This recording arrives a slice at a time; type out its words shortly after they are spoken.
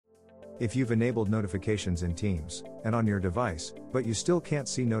If you've enabled notifications in Teams, and on your device, but you still can't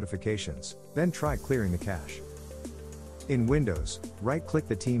see notifications, then try clearing the cache. In Windows, right-click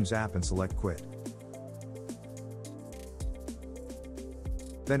the Teams app and select Quit.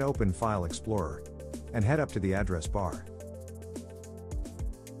 Then open File Explorer, and head up to the address bar.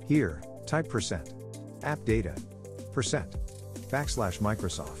 Here, type %appdata, %,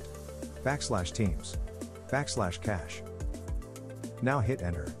 /Microsoft, /Teams, /cache. Now hit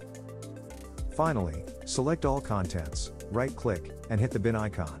Enter. Finally, select all contents, right-click, and hit the bin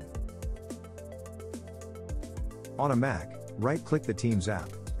icon. On a Mac, right-click the Teams app,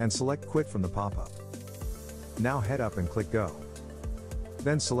 and select Quit from the pop-up. Now head up and click Go.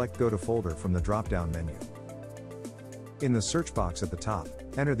 Then select Go to Folder from the drop-down menu. In the search box at the top,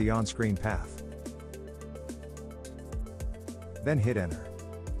 enter the on-screen path. Then hit Enter.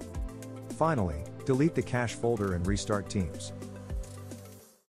 Finally, delete the cache folder and restart Teams.